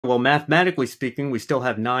Well, mathematically speaking, we still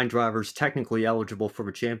have 9 drivers technically eligible for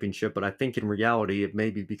the championship, but I think in reality, it may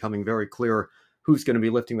be becoming very clear who's going to be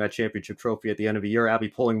lifting that championship trophy at the end of the year. Abbi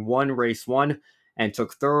Pulling won race 1 and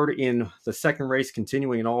took third in the second race,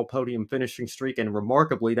 continuing an all-podium finishing streak. And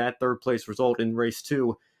remarkably, that third-place result in race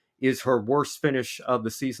 2 is her worst finish of the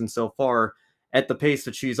season so far. At the pace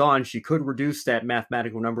that she's on, she could reduce that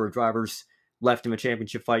mathematical number of drivers left in the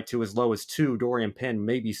championship fight to as low as 2. Doriane Pin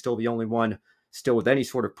may be still the only one still with any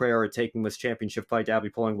sort of prayer at taking this championship fight to Abbi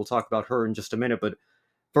Pulling. We'll talk about her in just a minute, but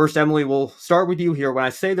first, Emily, we'll start with you here. When I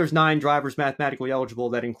say there's 9 drivers mathematically eligible,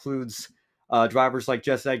 that includes drivers like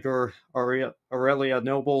Jess Edgar, Aurelia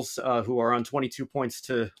Nobles, who are on 22 points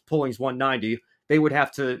to Pulling's 190. They would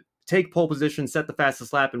have to take pole position, set the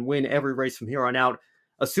fastest lap, and win every race from here on out,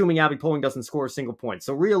 assuming Abbi Pulling doesn't score a single point.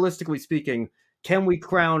 So realistically speaking, can we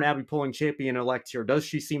crown Abbi Pulling champion-elect here? Does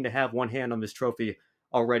she seem to have one hand on this trophy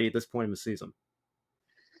already at this point in the season?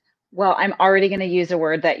 Well, I'm already going to use a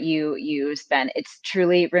word that you use, Ben. It's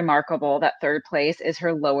truly remarkable that third place is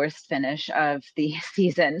her lowest finish of the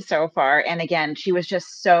season so far. And again, she was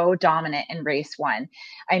just so dominant in race 1.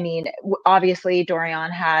 I mean, obviously,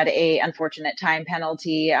 Doriane had a unfortunate time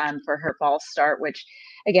penalty for her false start, which,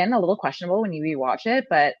 again, a little questionable when you rewatch it,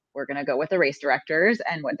 but we're going to go with the race directors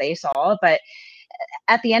and what they saw. But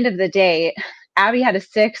at the end of the day, Abbi had a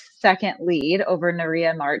 6-second lead over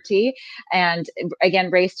Nuria Marti. And again,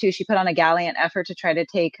 race 2, she put on a gallant effort to try to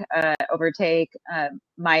overtake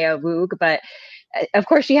Maya Woog. But of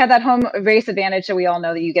course, she had that home race advantage. So we all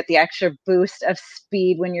know that you get the extra boost of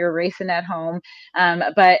speed when you're racing at home.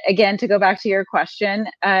 But again, to go back to your question,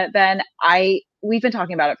 Ben, we've been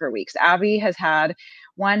talking about it for weeks. Abbi has had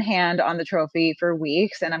one hand on the trophy for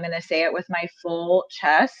weeks. And I'm going to say it with my full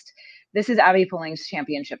chest. This is Abbi Pulling's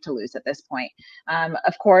championship to lose at this point.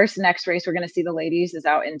 Of course, next race we're going to see the ladies is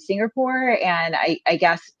out in Singapore, and I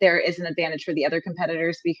guess there is an advantage for the other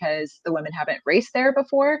competitors because the women haven't raced there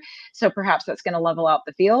before, so perhaps that's going to level out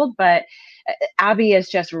the field. But Abbi is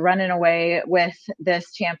just running away with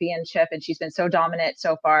this championship, and she's been so dominant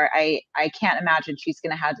so far. I can't imagine she's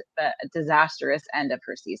going to have a disastrous end of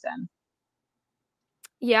her season.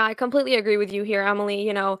 Yeah, I completely agree with you here, Emily.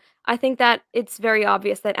 I think that it's very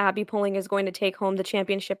obvious that Abbi Pulling is going to take home the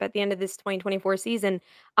championship at the end of this 2024 season.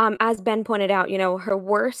 As Ben pointed out, her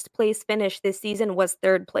worst place finish this season was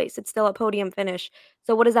third place. It's still a podium finish.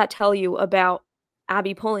 So what does that tell you about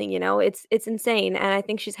Abbi Pulling? It's insane, and I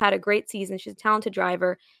think she's had a great season. She's a talented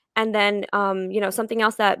driver. And then, something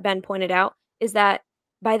else that Ben pointed out is that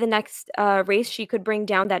by the next race, she could bring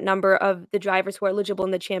down that number of the drivers who are eligible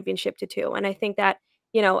in the championship to 2. And I think that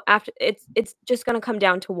after it's just gonna come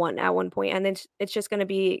down to 1 at one point, and then it's just gonna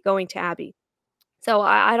be going to Abbi. So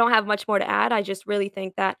I don't have much more to add. I just really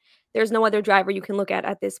think that there's no other driver you can look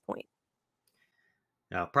at this point.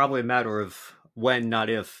 Yeah, probably a matter of when, not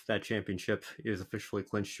if, that championship is officially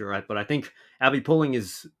clinched here. But I think Abbi Pulling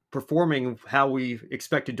is performing how we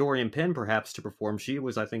expected Doriane Pin perhaps to perform. She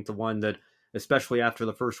was, I think, the one that, especially after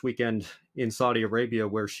the first weekend in Saudi Arabia,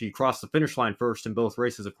 where she crossed the finish line first in both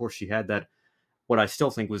races. Of course, she had that, what I still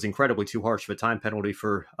think was incredibly too harsh of a time penalty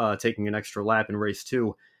for taking an extra lap in race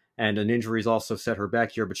 2. And an injury's also set her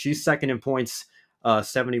back here. But she's second in points,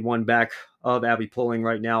 71 back of Abbi Pulling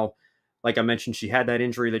right now. Like I mentioned, she had that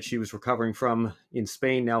injury that she was recovering from in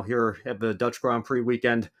Spain, now here at the Dutch Grand Prix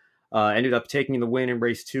weekend. Ended up taking the win in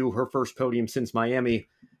race 2, her first podium since Miami.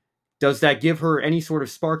 Does that give her any sort of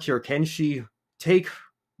spark here? Can she take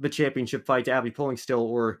the championship fight to Abbi Pulling still,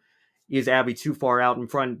 or is Abbi too far out in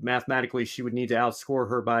front? Mathematically, she would need to outscore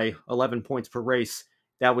her by 11 points per race.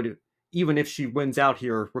 That would, even if she wins out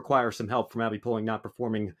here, require some help from Abbi Pulling not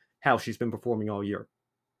performing how she's been performing all year.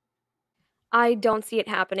 I don't see it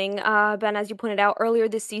happening. Ben, as you pointed out earlier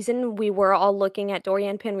this season, we were all looking at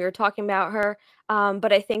Doriane Pin. We were talking about her.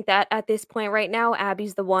 But I think that at this point right now,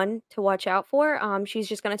 Abby's the one to watch out for. She's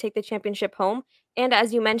just going to take the championship home. And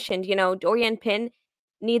as you mentioned, Doriane Pin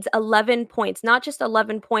needs 11 points, not just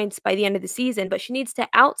 11 points by the end of the season, but she needs to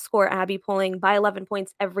outscore Abbi Pulling by 11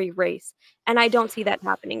 points every race. And I don't see that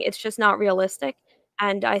happening. It's just not realistic.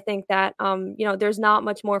 And I think that, there's not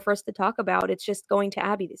much more for us to talk about. It's just going to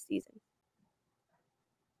Abbi this season.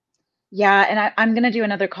 Yeah, and I'm going to do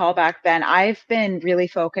another callback, Ben. I've been really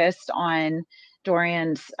focused on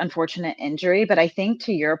Dorian's unfortunate injury, but I think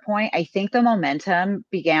to your point, I think the momentum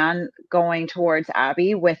began going towards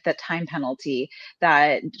Abbi with the time penalty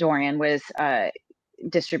that Dorian was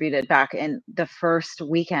distributed back in the first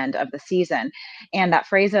weekend of the season. And that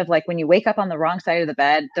phrase of like, when you wake up on the wrong side of the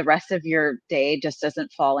bed, the rest of your day just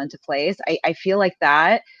doesn't fall into place. I feel like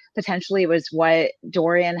that potentially was what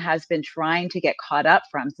Doriane has been trying to get caught up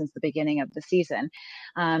from since the beginning of the season.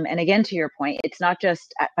 And again, to your point, it's not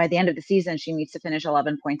just by the end of the season, she needs to finish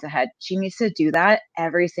 11 points ahead. She needs to do that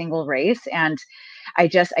every single race. And I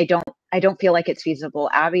don't feel like it's feasible.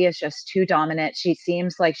 Abbi is just too dominant. She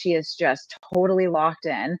seems like she is just totally locked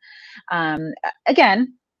in.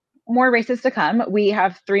 Again, more races to come. We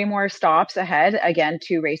have 3 more stops ahead. Again,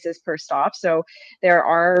 2 races per stop. So there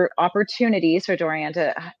are opportunities for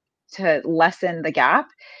Doriane to lessen the gap.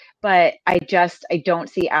 But I don't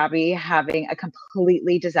see Abbi having a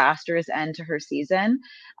completely disastrous end to her season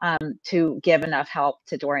to give enough help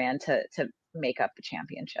to Doriane to make up the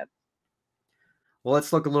championship. Well,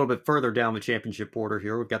 let's look a little bit further down the championship order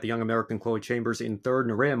here. We've got the young American Chloe Chambers in third.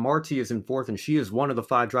 Nerea Marti is in fourth, and she is one of the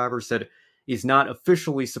 5 drivers that is not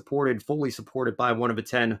officially supported, fully supported by one of the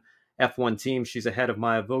 10 F1 teams. She's ahead of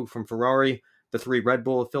Maya Vogt from Ferrari, the 3 Red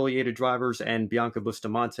Bull affiliated drivers, and Bianca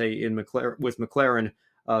Bustamante with McLaren,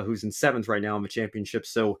 who's in 7th right now in the championship.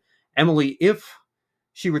 So, Emily, if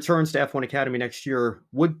she returns to F1 Academy next year,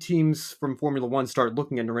 would teams from Formula One start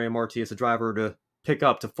looking at Nerea Marti as a driver to pick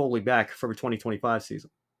up to fully back for the 2025 season?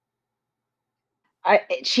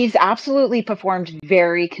 She's absolutely performed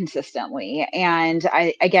very consistently. And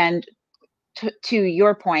again, to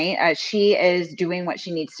your point, she is doing what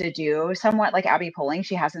she needs to do, somewhat like Abbi Pulling.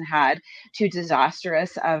 She hasn't had too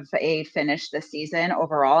disastrous of a finish this season.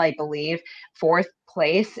 Overall, I believe 4th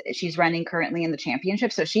place. She's running currently in the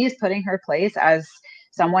championship. So she is putting her place as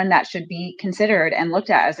someone that should be considered and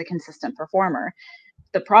looked at as a consistent performer.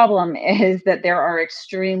 The problem is that there are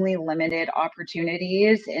extremely limited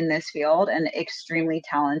opportunities in this field and extremely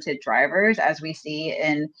talented drivers, as we see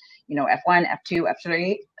in, F1, F2,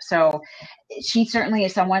 F3. So she certainly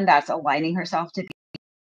is someone that's aligning herself to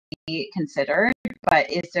be considered, but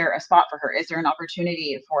is there a spot for her? Is there an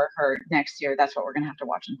opportunity for her next year? That's what we're going to have to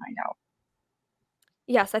watch and find out.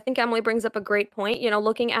 Yes, I think Emily brings up a great point.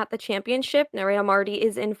 Looking at the championship, Nerea Marti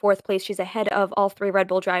is in 4th place. She's ahead of all 3 Red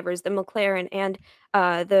Bull drivers, the McLaren and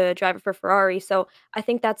the driver for Ferrari. So I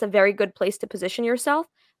think that's a very good place to position yourself.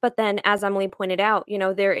 But then, as Emily pointed out,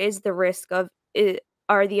 there is the risk of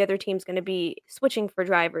are the other teams going to be switching for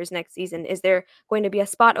drivers next season? Is there going to be a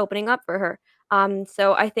spot opening up for her?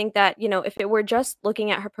 So I think that, if it were just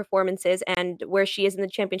looking at her performances and where she is in the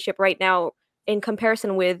championship right now, in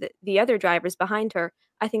comparison with the other drivers behind her,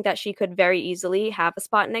 I think that she could very easily have a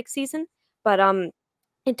spot next season. But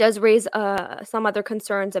it does raise some other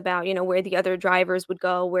concerns about where the other drivers would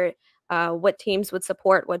go, where what teams would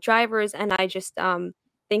support what drivers, and I just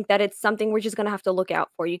think that it's something we're just going to have to look out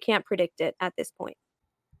for. You can't predict it at this point.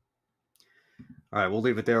 All right, we'll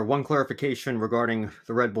leave it there. One clarification regarding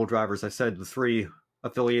the Red Bull drivers. I said the 3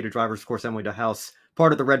 affiliated drivers, of course, Emily DeHaas,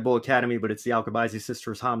 part of the Red Bull Academy, but it's the Alkabaisi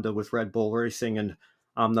sisters, Hamda with Red Bull Racing and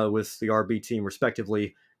Amna with the RB team,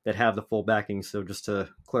 respectively, that have the full backing. So just to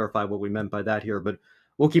clarify what we meant by that here. But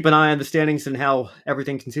we'll keep an eye on the standings and how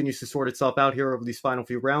everything continues to sort itself out here over these final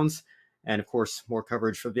few rounds. And, of course, more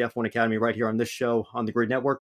coverage of the F1 Academy right here on this show on the Grid Network.